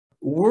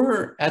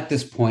we're at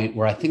this point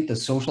where I think the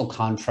social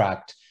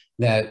contract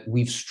that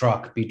we've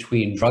struck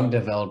between drug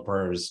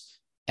developers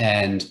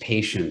and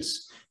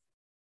patients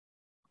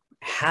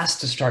has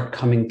to start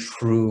coming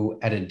true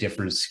at a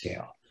different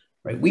scale,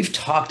 right? We've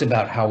talked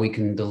about how we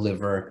can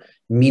deliver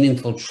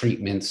meaningful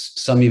treatments,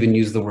 some even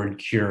use the word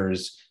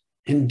cures,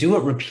 and do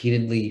it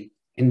repeatedly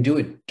and do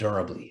it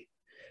durably.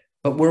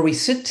 But where we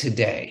sit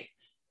today,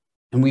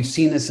 and we've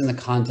seen this in the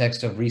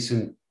context of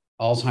recent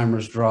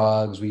Alzheimer's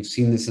drugs, we've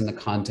seen this in the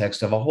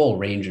context of a whole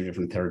range of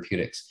different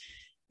therapeutics,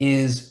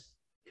 is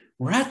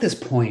we're at this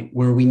point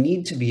where we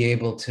need to be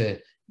able to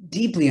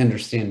deeply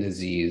understand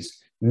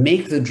disease,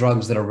 make the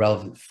drugs that are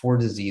relevant for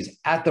disease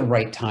at the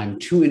right time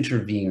to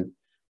intervene,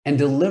 and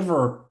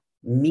deliver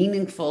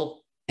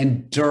meaningful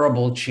and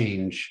durable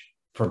change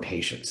for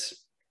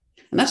patients.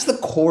 And that's the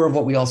core of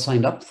what we all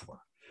signed up for,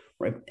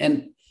 right?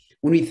 And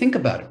when we think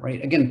about it,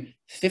 right, again,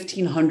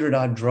 1,500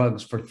 odd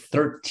drugs for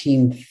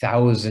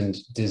 13,000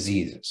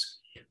 diseases.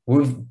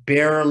 We've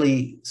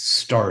barely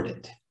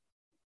started.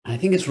 I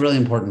think it's really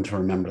important to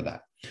remember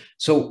that.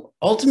 So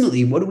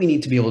ultimately, what do we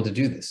need to be able to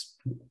do this?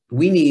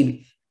 We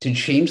need to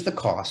change the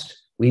cost.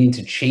 We need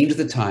to change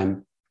the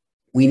time.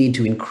 We need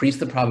to increase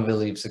the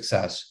probability of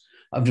success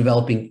of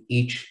developing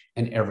each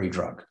and every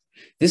drug.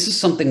 This is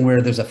something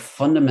where there's a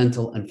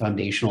fundamental and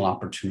foundational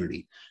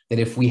opportunity that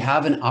if we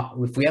have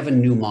a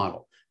new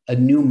model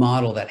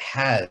that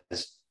has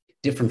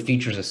different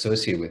features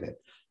associated with it,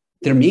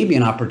 there may be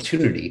an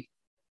opportunity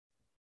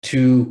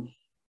to,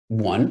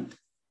 one,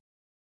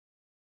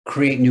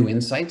 create new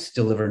insights,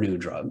 deliver new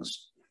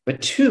drugs.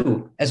 But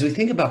two, as we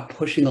think about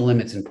pushing the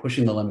limits and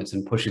pushing the limits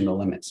and pushing the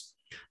limits,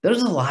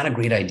 there's a lot of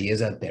great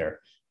ideas out there.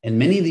 And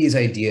many of these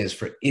ideas,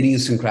 for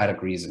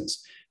idiosyncratic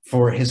reasons,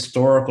 for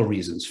historical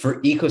reasons,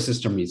 for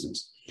ecosystem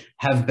reasons,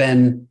 have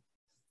been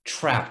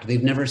trapped.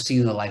 They've never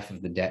seen the life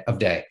of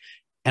day.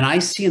 And I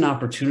see an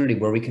opportunity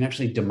where we can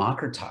actually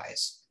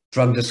democratize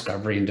drug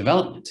discovery and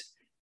development.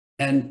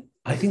 And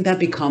I think that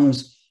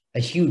becomes a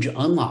huge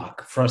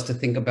unlock for us to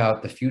think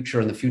about the future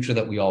and the future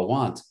that we all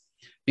want,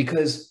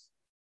 because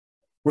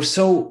we're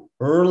so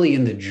early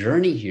in the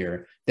journey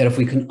here that if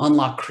we can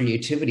unlock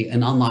creativity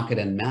and unlock it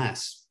en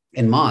masse,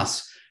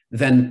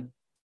 then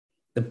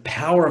the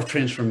power of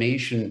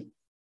transformation,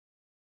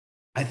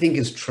 I think,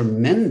 is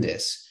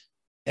tremendous.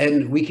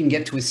 And we can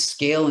get to a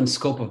scale and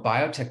scope of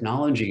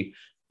biotechnology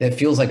that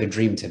feels like a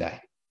dream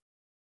today.